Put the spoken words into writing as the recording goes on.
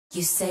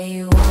You say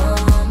you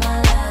want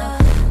my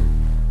love.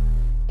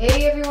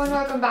 Hey everyone,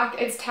 welcome back.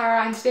 It's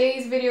Tara, and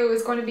today's video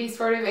is going to be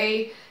sort of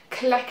a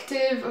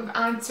collective of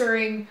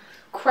answering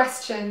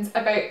questions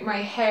about my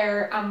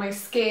hair and my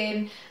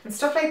skin and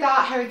stuff like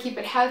that, how I keep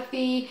it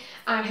healthy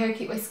and how I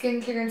keep my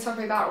skin clear and stuff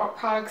like that, what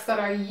products that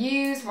I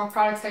use, what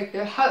products I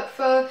feel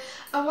helpful,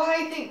 and what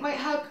I think might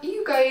help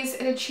you guys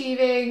in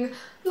achieving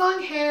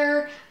long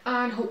hair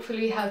and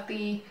hopefully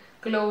healthy,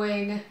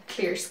 glowing,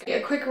 clear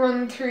skin. A quick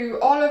run through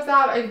all of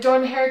that. I've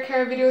done hair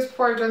care videos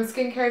before, I've done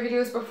skincare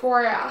videos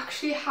before. I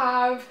actually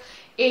have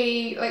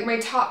my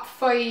top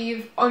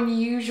 5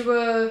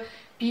 unusual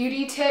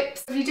beauty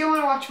tips. If you do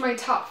want to watch my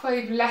top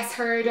 5 less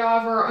heard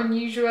of or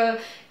unusual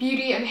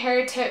beauty and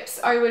hair tips,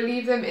 I will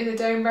leave them in the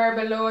down bar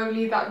below. I will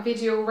leave that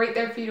video right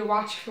there for you to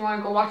watch if you want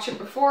to go watch it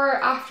before or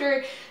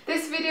after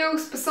this video.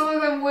 But some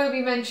of them will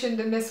be mentioned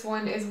in this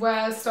one as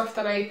well, stuff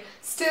that I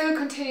still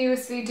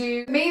continuously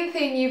do. The main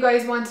thing you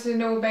guys wanted to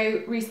know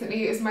about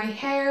recently is my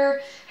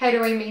hair. How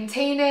do I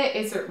maintain it?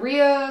 Is it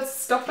real?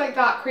 Stuff like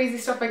that, crazy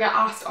stuff I get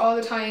asked all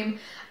the time.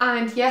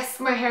 And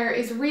yes, my hair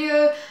is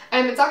real,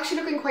 and it's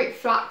actually looking quite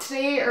flat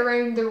today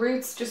around the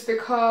roots just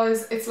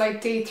because it's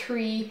like day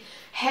 3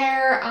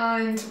 hair,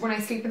 and when I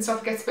sleep and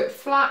stuff it gets a bit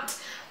flat.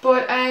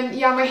 But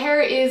yeah, my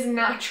hair is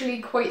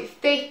naturally quite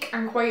thick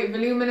and quite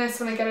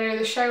voluminous when I get out of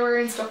the shower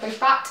and stuff like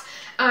that.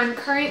 And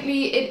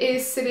currently it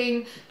is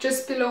sitting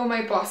just below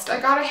my bust. I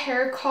got a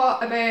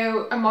haircut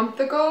about a month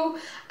ago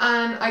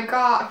and I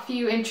got a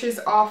few inches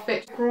off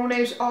it. Grown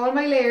out all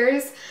my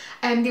layers,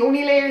 and the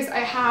only layers I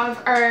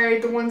have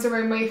are the ones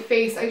around my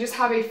face. I just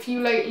have a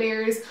few light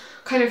layers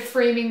kind of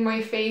framing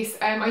my face.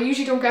 I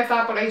usually don't get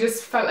that, but I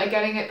just felt like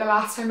getting it the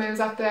last time I was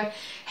at the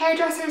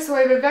hairdresser, so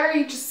I have a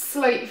very just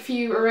slight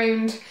few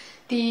around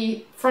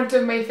the front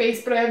of my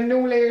face, but I have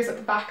no layers at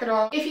the back at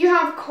all. If you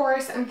have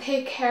coarse and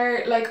thick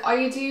hair like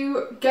I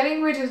do,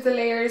 getting rid of the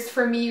layers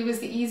for me was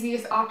the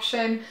easiest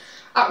option.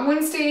 At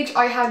one stage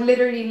I had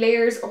literally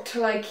layers up to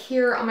like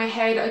here on my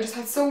head. I just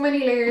had so many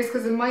layers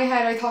because in my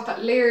head I thought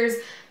that layers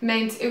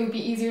meant it would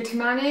be easier to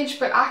manage,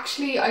 but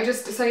actually I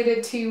just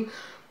decided to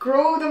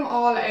grow them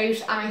all out,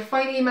 and I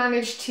finally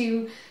managed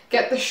to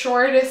get the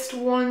shortest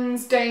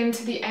ones down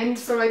to the end.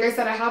 So like I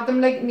said, I had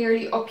them like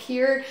nearly up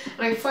here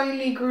and I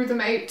finally grew them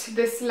out to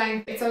this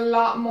length. It's a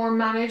lot more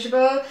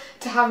manageable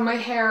to have my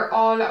hair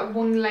all at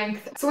one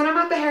length. So when I'm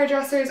at the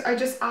hairdressers, I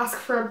just ask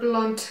for a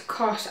blunt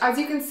cut. As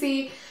you can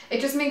see, it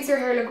just makes your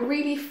hair look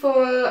really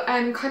full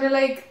and kind of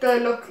like the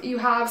look you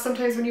have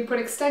sometimes when you put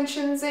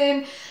extensions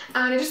in,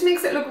 and it just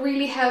makes it look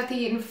really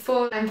healthy and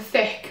full and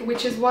thick,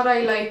 which is what I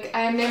like.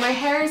 Now my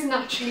hair is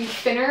naturally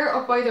thinner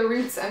up by the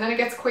roots and then it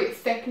gets quite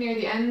thick near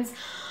the ends.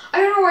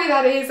 I don't know why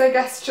that is. I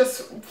guess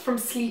just from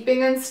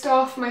sleeping and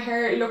stuff my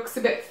hair looks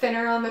a bit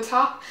thinner on the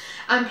top,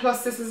 and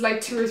plus this is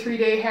like 2 or 3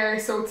 day hair,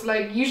 so it's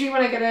like usually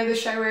when I get out of the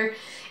shower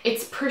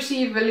it's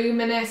pretty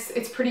voluminous,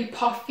 it's pretty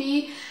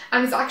puffy,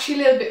 and it's actually a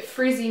little bit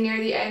frizzy near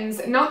the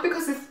ends. Not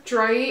because it's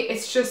dry,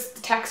 it's just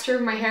the texture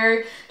of my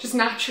hair just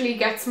naturally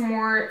gets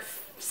more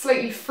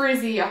slightly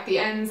frizzy at the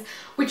ends,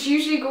 which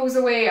usually goes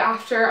away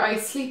after I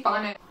sleep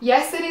on it.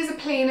 Yes, it is a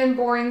plain and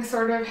boring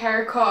sort of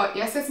haircut.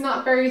 Yes, it's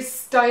not very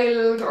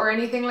styled or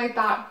anything like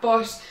that,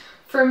 but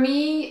for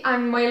me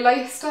and my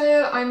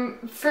lifestyle, I'm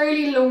a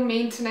fairly low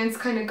maintenance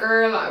kind of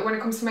girl when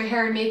it comes to my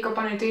hair and makeup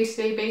on a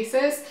day-to-day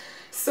basis.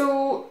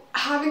 So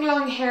having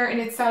long hair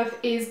in itself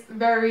is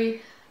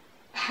very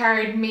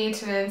hard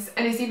maintenance,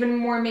 and it's even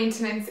more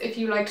maintenance if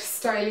you like to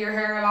style your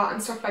hair a lot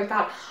and stuff like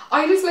that.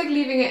 I just like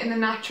leaving it in the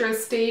natural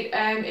state.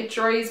 It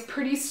dries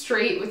pretty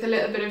straight with a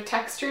little bit of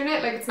texture in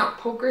it, like it's not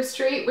poker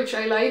straight, which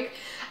I like.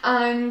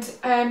 And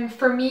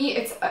for me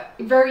it's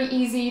very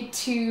easy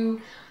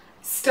to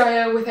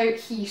style without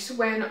heat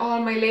when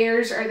all my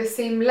layers are the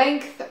same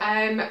length,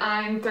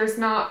 and there's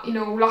not, you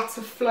know, lots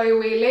of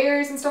flyaway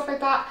layers and stuff like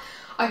that.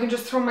 I can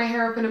just throw my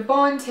hair up in a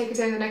bun, take it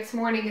down the next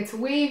morning, it's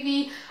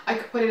wavy. I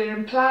could put it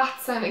in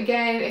plaits, and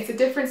again it's a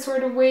different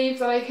sort of wave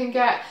that I can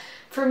get.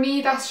 For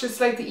me that's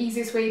just like the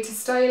easiest way to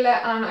style it,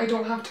 and I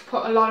don't have to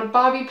put a lot of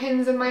bobby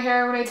pins in my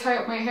hair when I tie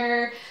up my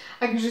hair.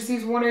 I can just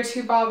use 1 or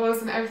 2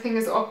 bobbles and everything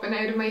is up and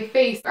out of my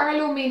face. Are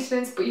low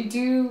maintenance but you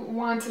do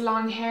want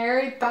long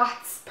hair,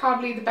 that's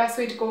probably the best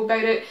way to go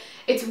about it.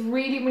 It's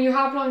really, when you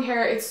have long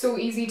hair, it's so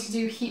easy to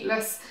do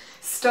heatless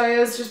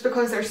styles just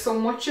because there's so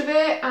much of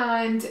it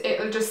and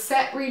it'll just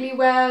set really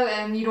well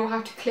and you don't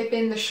have to clip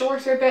in the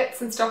shorter bits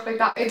and stuff like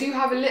that. I do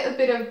have a little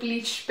bit of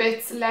bleached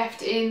bits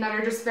left in that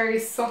are just very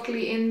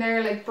subtly in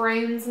there, like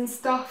browns and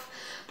stuff.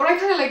 But I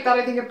kind of like that.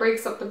 I think it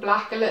breaks up the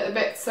black a little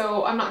bit,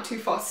 so I'm not too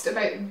fussed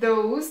about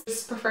those.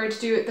 Just prefer to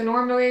do it the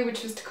normal way,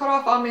 which is to cut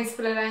off all my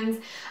split ends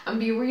and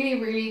be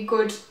really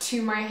good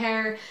to my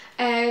hair.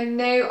 And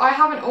now I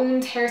haven't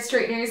owned hair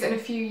straighteners in a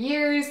few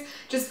years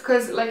just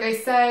because, like I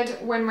said,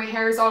 when my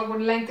hair is all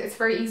one length it's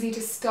very easy to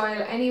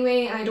style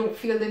anyway and I don't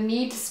feel the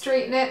need to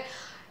straighten it.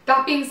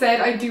 That being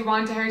said, I do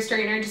want a hair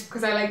straightener just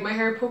because I like my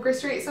hair poker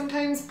straight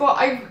sometimes, but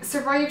I've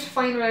survived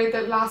fine without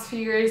the last few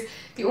years.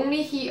 The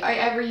only heat I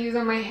ever use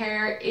on my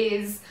hair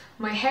is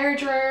my hair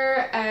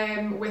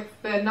dryer with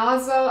the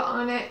nozzle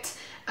on it,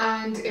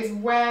 and as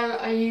well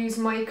I use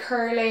my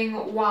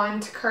curling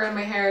wand to curl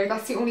my hair.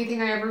 That's the only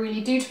thing I ever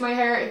really do to my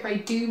hair. If I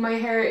do my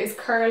hair is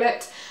curl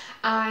it,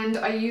 and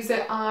I use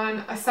it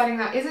on a setting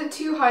that isn't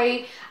too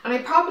high, and I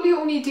probably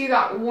only do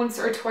that once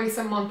or twice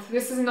a month.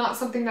 This is not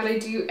something that I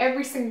do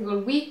every single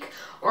week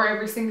or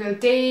every single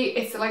day.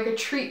 It's like a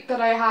treat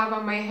that I have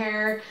on my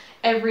hair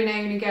every now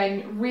and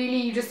again. Really,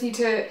 you just need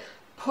to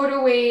put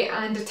away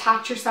and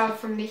detach yourself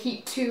from the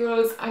heat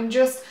tools and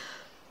just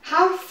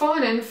have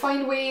fun and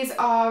find ways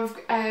of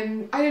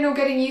I don't know,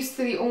 getting used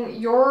to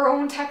your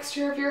own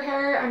texture of your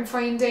hair and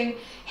finding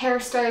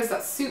hairstyles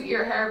that suit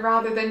your hair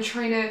rather than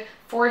trying to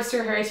force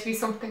your hair to be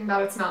something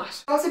that it's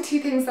not. Also, two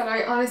things that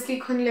I honestly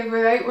couldn't live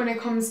without when it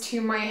comes to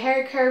my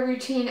hair care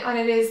routine, and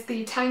it is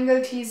the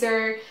Tangle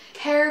Teezer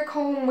hair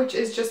comb, which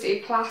is just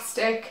a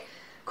plastic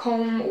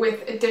comb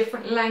with a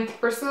different length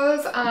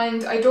bristles,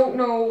 and I don't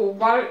know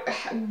what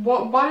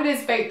it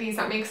is about these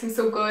that makes them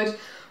so good,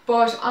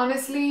 but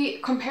honestly,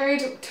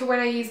 compared to when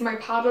I use my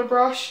paddle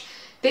brush,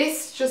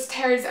 this just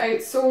tears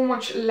out so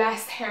much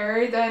less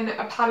hair than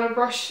a paddle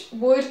brush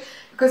would,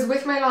 because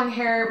with my long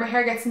hair, my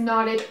hair gets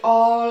knotted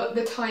all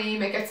the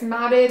time. It gets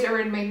matted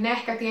around my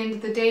neck at the end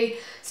of the day,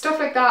 stuff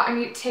like that. I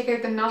need to take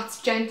out the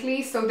knots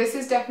gently, so this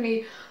is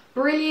definitely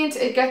brilliant.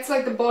 It gets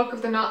like the bulk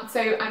of the knots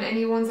out, and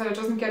any ones that it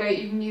doesn't get out,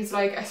 you can use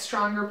like a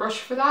stronger brush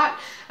for that.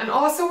 And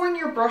also when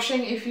you're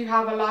brushing, if you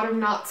have a lot of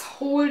knots,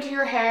 hold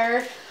your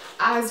hair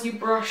as you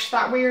brush.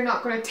 That way you're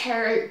not going to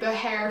tear out the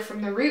hair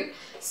from the root.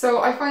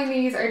 So I find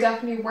these are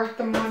definitely worth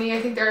the money.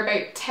 I think they're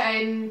about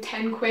 10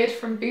 quid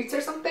from Boots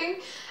or something.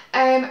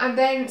 And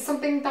then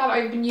something that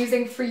I've been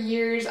using for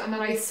years and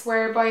that I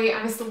swear by,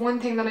 and it's the one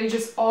thing that I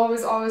just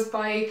always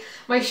buy.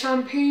 My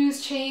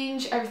shampoos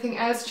change, everything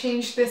else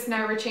changed, this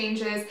never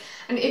changes.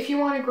 And if you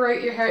want to grow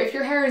out your hair, if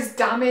your hair is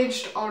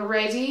damaged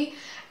already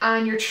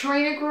and you're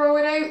trying to grow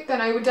it out, then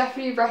I would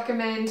definitely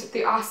recommend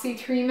the Aussie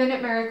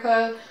 3-Minute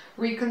Miracle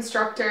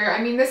Reconstructor.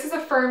 I mean, this is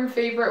a firm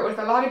favorite with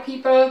a lot of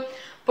people,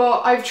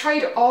 but I've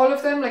tried all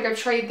of them. Like, I've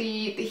tried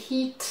the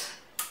heat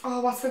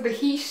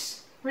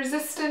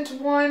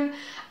resistant one,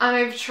 and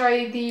I've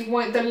tried the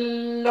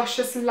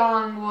luscious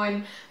long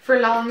one for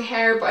long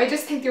hair, but I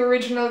just think the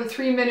original, the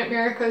 3-Minute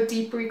Miracle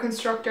Deep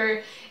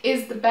Reconstructor,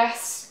 is the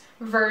best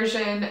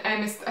version,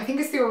 and I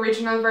think it's the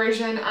original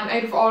version, and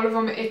out of all of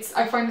them,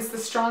 I find it's the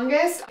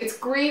strongest. It's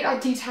great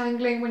at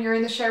detangling when you're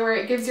in the shower.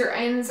 It gives your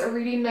ends a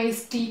really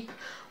nice deep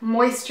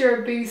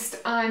moisture boost,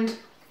 and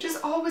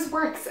just always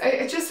works.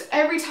 It just,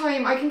 every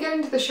time I can get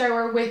into the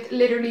shower with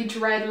literally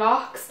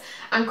dreadlocks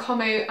and come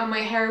out and my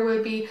hair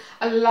will be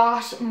a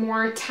lot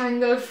more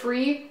tangle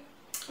free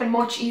and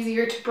much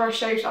easier to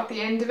brush out at the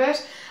end of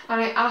it,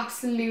 and I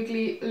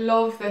absolutely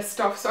love this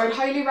stuff. So I'd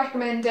highly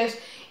recommend it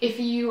if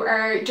you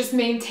are just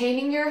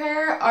maintaining your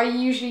hair. I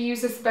usually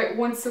use this about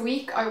once a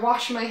week. I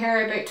wash my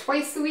hair about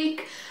twice a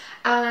week,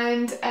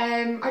 and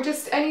I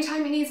just,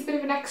 anytime it needs a bit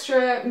of an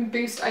extra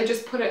boost, I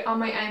just put it on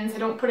my ends. I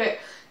don't put it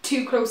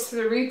too close to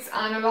the roots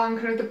and along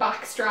kind of the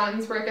back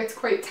strands where it gets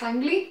quite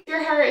tangly. If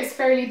your hair is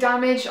fairly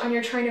damaged and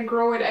you're trying to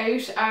grow it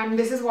out,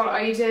 this is what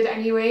I did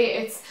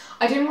anyway.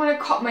 I didn't want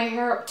to cut my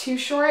hair up too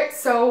short,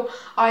 so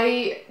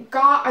I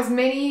got as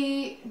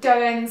many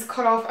dead ends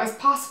cut off as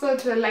possible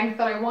to the length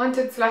that I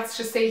wanted. So let's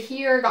just say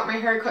here, got my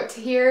hair cut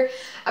to here,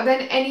 and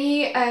then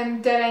any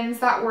dead ends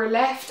that were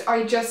left,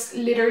 I just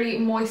literally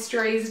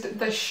moisturized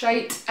the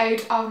shite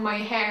out of my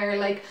hair,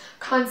 like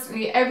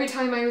constantly. Every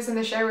time I was in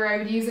the shower, I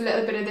would use a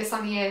little bit of this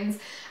on the ends,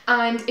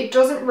 and it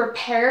doesn't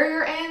repair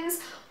your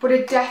ends, but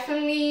it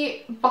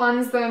definitely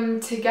bonds them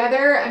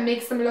together and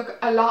makes them look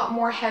a lot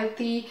more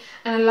healthy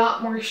and a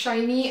lot more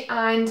shiny,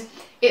 and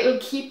it'll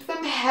keep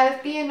them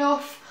healthy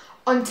enough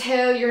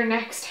until your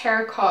next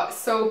haircut.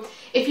 So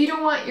if you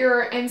don't want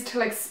your ends to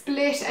like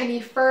split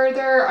any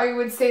further, I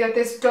would say that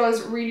this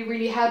does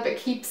really help. It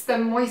keeps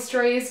them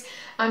moisturized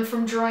and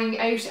from drying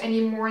out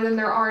any more than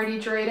they're already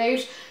dried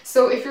out.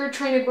 So if you're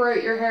trying to grow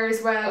out your hair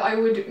as well, I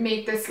would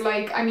make this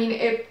like, I mean,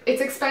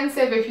 it's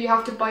expensive if you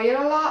have to buy it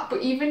a lot,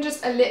 but even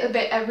just a little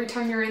bit every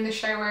time you're in the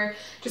shower,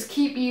 just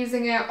keep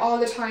using it all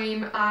the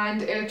time,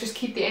 and it'll just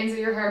keep the ends of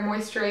your hair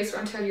moisturized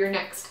until your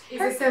next.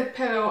 It's a silk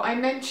pillow. I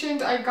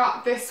mentioned I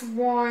got this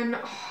one,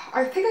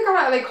 I think I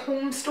got it at like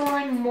Home Store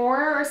and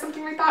More or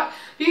something like that.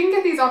 But you can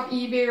get these off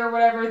eBay or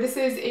whatever. This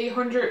is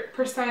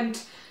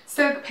 100%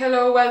 silk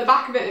pillow. Well, the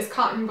back of it is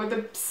cotton, but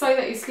the side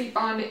that you sleep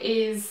on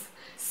is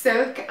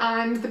silk,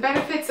 and the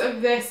benefits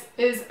of this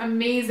is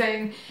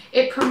amazing.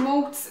 It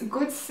promotes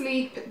good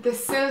sleep. The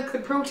silk, the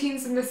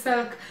proteins in the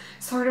silk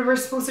sort of are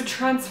supposed to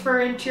transfer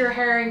into your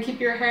hair and keep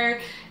your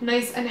hair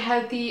nice and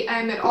healthy.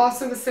 It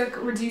also, the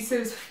silk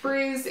reduces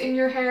frizz in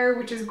your hair,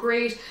 which is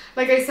great.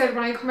 Like I said,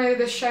 when I come out of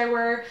the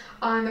shower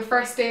on the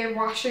first day of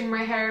washing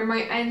my hair,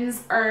 my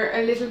ends are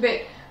a little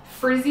bit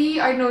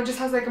frizzy. I don't know, it just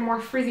has like a more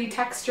frizzy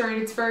texture,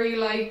 and it's very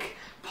like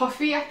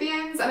puffy at the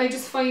ends, and I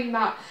just find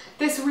that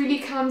this really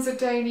calms it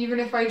down. Even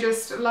if I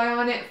just lie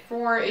on it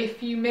for a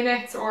few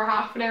minutes or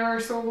half an hour or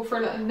so, go for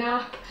a little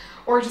nap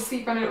or to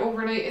sleep on it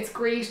overnight. It's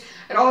great.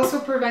 It also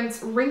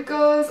prevents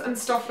wrinkles and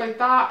stuff like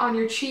that on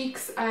your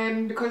cheeks,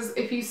 because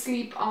if you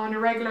sleep on a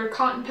regular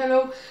cotton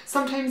pillow,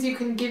 sometimes you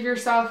can give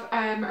yourself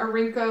a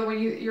wrinkle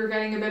when you're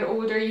getting a bit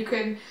older. You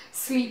can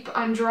sleep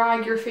and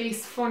drag your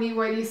face funny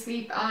while you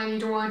sleep, and you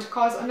don't want to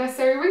cause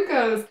unnecessary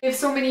wrinkles. They have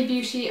so many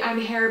beauty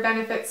and hair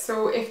benefits,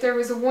 so if there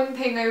was one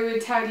thing I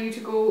would tell you to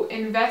go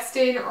invest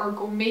in or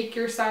go make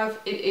yourself,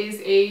 it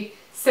is a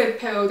silk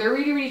pillow. They're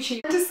really, really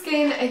cheap. To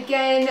skin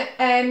again,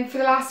 for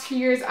the last few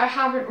years I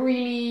haven't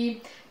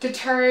really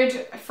deterred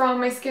from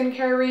my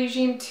skincare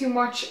regime too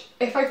much.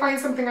 If I find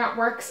something that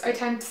works, I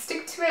tend to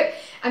stick to it,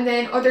 and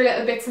then other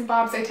little bits and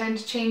bobs I tend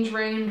to change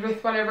around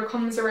with whatever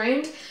comes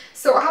around.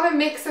 So I have a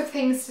mix of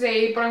things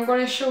today, but I'm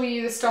going to show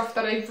you the stuff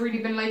that I've really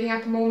been liking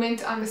at the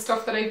moment and the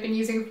stuff that I've been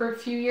using for a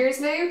few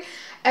years now.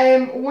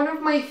 One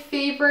of my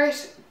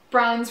favourite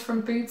brands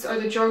from Boots or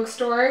the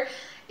drugstore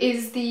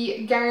is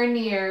the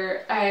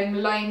Garnier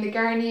line, the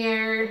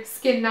Garnier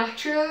Skin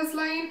Naturals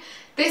line.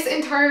 This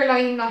entire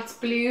line that's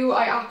blue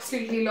I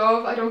absolutely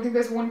love. I don't think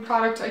there's one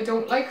product I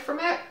don't like from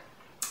it.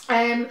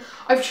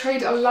 I've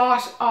tried a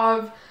lot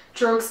of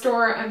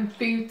drugstore and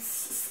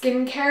Boots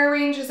skincare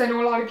ranges. I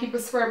know a lot of people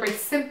swear by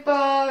Simple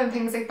and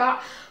things like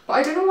that, but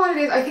I don't know what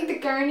it is. I think the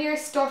Garnier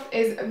stuff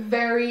is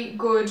very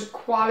good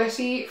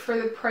quality for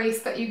the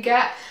price that you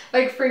get.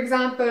 Like, for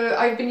example,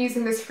 I've been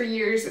using this for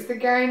years. It's the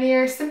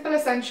Garnier Simple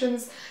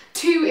Essentials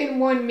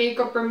 2-in-1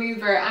 makeup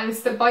remover, and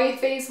it's the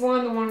biphase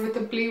one, the one with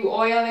the blue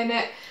oil in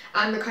it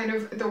and the kind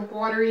of the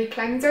watery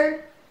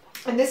cleanser.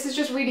 And this is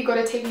just really good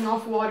at taking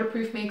off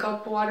waterproof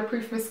makeup,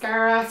 waterproof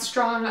mascara,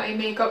 strong eye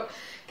makeup,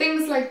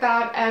 things like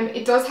that.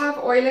 It does have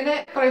oil in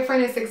it, but I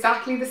find it's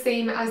exactly the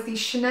same as the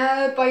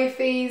Chanel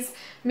biphase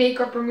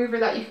makeup remover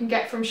that you can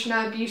get from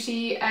Chanel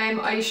Beauty.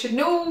 I should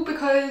know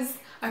because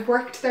I've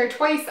worked there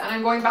twice and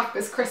I'm going back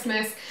this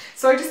Christmas.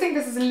 So I just think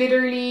this is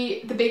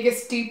literally the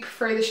biggest dupe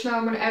for the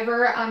Chanel one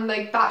ever, and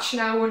like that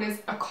Chanel one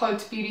is a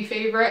cult beauty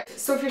favourite.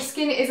 So if your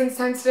skin isn't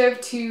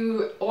sensitive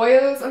to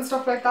oils and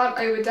stuff like that,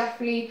 I would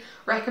definitely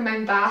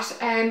recommend that.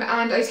 And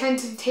I tend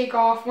to take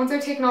off, once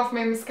I've taken off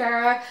my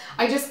mascara,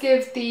 I just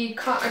give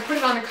I put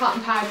it on a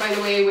cotton pad, by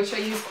the way, which I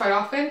use quite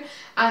often,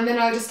 and then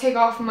I'll just take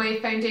off my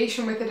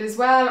foundation with it as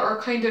well,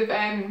 or kind of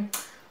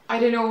I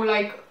don't know,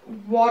 like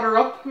water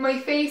up my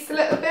face a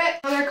little bit.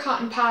 Another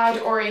cotton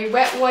pad or a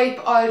wet wipe,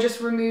 I'll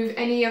just remove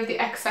any of the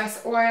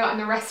excess oil and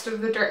the rest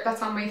of the dirt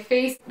that's on my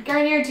face.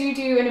 Garnier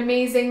do an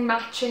amazing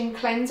matching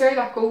cleanser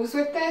that goes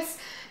with this.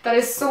 That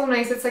is so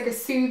nice. It's like a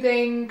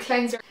soothing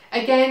cleanser.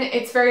 Again,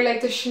 it's very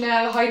like the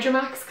Chanel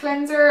Hydromax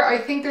cleanser. I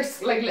think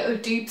there's like little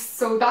dupes,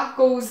 so that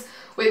goes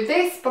with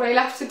this, but I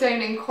left it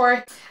down in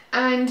Cork.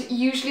 And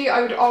usually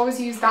I would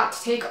always use that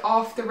to take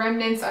off the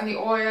remnants and the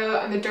oil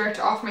and the dirt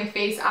off my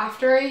face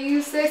after I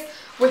use this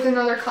with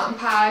another cotton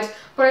pad.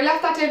 But I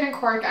left that down in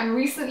Cork, and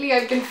recently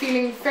I've been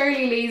feeling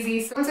fairly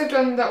lazy. So once I've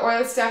done the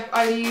oil step,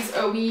 I'll use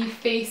a wee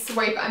face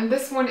wipe, and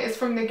this one is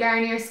from the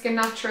Garnier Skin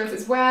Naturals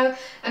as well.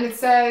 And it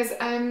says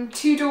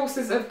 2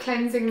 doses of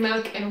cleansing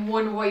milk in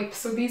 1 wipe.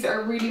 So these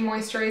are really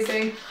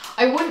moisturising.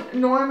 I wouldn't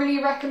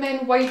normally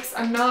recommend wipes.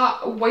 I'm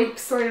not a wipe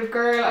sort of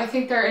girl. I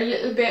think they're a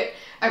little bit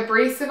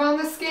abrasive on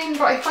the skin,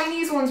 but I find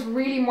these ones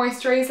really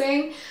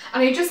moisturising,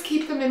 and I just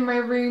keep them in my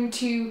room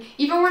to,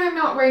 even when I'm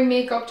not wearing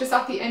makeup, just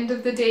at the end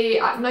of the day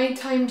at night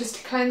time, just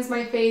to cleanse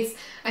my face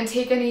and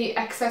take any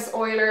excess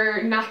oil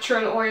or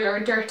natural oil or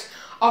dirt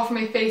off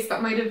my face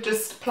that might have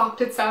just plopped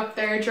itself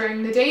there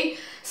during the day.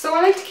 So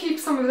I like to keep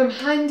some of them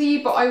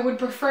handy, but I would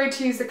prefer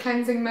to use the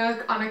cleansing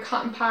milk on a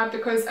cotton pad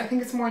because I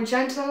think it's more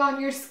gentle on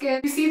your skin.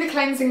 If you see the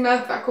cleansing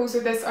milk that goes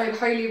with this, I'd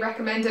highly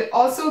recommend it.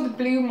 Also the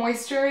blue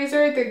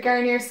moisturiser, the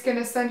Garnier Skin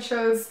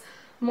Essentials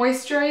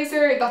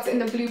moisturiser that's in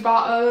the blue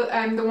bottle,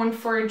 the one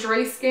for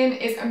dry skin,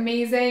 is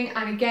amazing.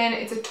 And again,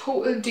 it's a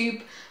total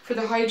dupe for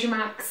the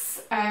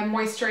Hydromax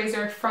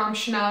moisturiser from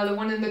Chanel, the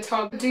one in the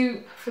tub.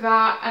 Dupe for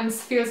that, and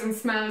feels and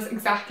smells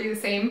exactly the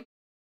same.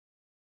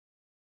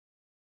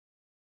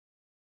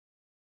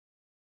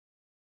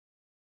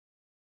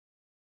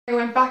 I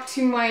went back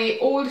to my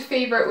old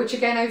favourite, which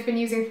again I've been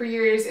using for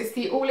years. It's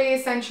the Olay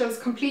Essentials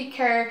Complete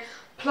Care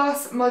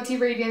Plus Multi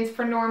Radiance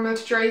for normal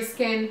to dry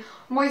skin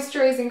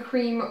moisturising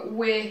cream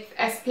with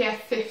SPF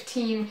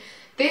 15.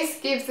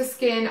 This gives the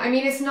skin, I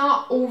mean, it's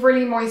not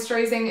overly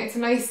moisturising. It's a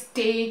nice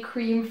day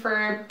cream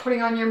for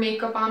putting on your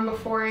makeup on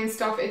before and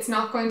stuff. It's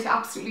not going to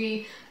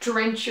absolutely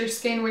drench your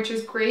skin, which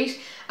is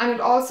great. And it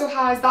also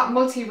has that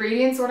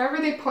multi-radiance. Whatever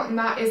they put in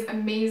that is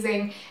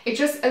amazing. It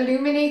just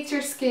illuminates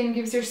your skin,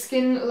 gives your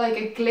skin like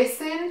a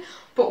glisten,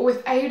 but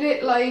without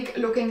it like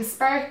looking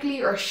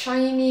sparkly or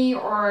shiny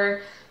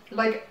or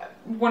like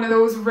one of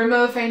those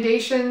Rimmel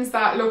foundations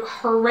that look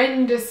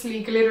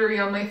horrendously glittery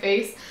on my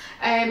face.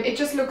 It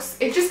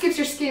just gives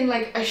your skin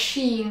like a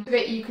sheen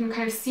that you can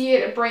kind of see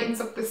it. It brightens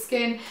up the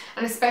skin,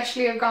 and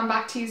especially I've gone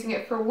back to using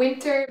it for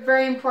winter.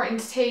 Very important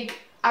to take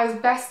as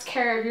best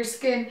care of your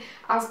skin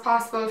as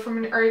possible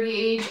from an early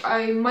age.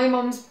 My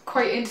mum's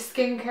quite into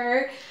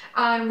skincare,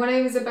 and when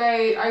I was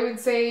about, I would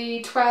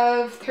say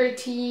 12,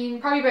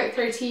 13, probably about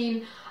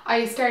 13,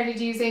 I started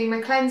using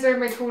my cleanser,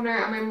 my toner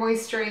and my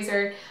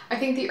moisturizer. I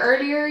think the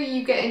earlier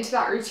you get into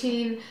that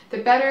routine, the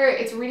better.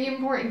 It's really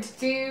important to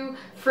do.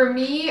 For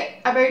me,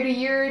 about a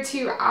year or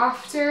two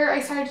after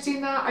I started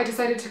doing that, I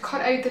decided to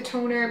cut out the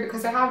toner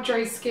because I have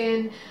dry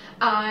skin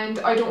and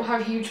I don't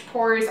have huge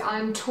pores,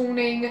 and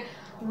toning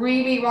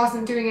really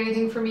wasn't doing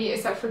anything for me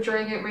except for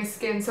drying out my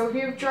skin. So if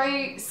you have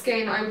dry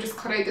skin, I would just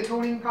cut out the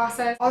toning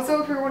process.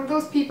 Also, if you're one of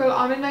those people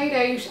on a night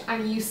out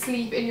and you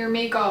sleep in your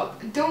makeup,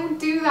 don't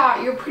do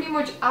that. You're pretty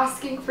much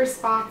asking for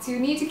spots. You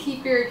need to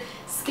keep your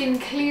skin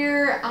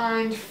clear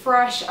and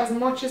fresh as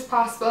much as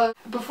possible.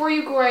 Before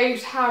you go out,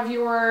 have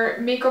your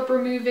makeup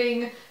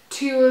removing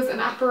tools and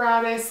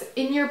apparatus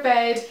in your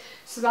bed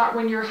so that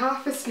when you're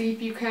half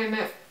asleep you can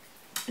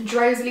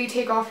drowsily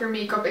take off your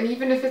makeup. And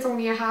even if it's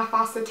only a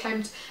half-assed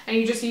attempt and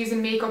you just use a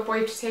makeup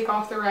wipe to take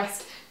off the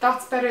rest,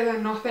 that's better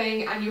than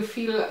nothing, and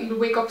you'll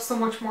wake up so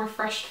much more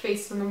fresh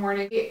faced in the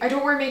morning. I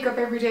don't wear makeup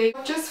every day.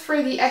 Just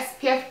for the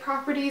SPF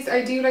properties,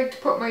 I do like to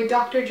put my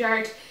Dr.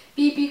 Jart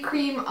BB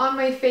cream on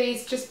my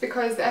face just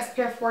because the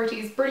SPF 40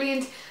 is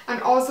brilliant,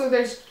 and also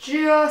there's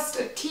just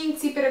a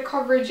teensy bit of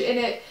coverage in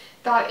it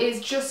that is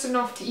just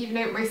enough to even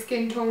out my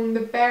skin tone, the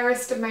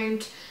barest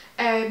amount,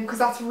 because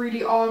that's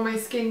really all my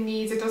skin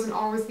needs. It doesn't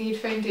always need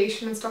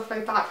foundation and stuff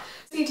like that.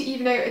 You need to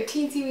even out a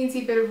teensy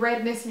weensy bit of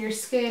redness in your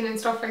skin and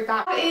stuff like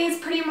that. That is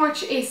pretty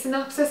much a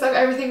synopsis of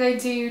everything I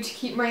do to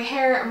keep my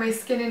hair and my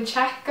skin in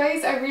check,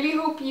 guys. I really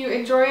hope you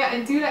enjoy it,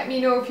 and do let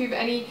me know if you have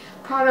any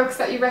products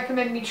that you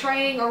recommend me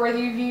trying, or whether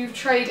you've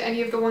tried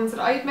any of the ones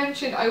that I've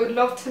mentioned. I would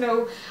love to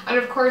know. And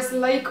of course,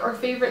 like or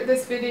favorite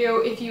this video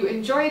if you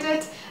enjoyed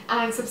it,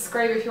 and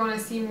subscribe if you want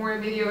to see more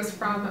videos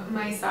from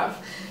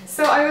myself.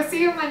 So I will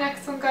see you in my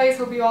next one, guys.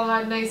 Hope you all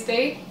had a nice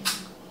day.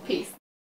 Peace.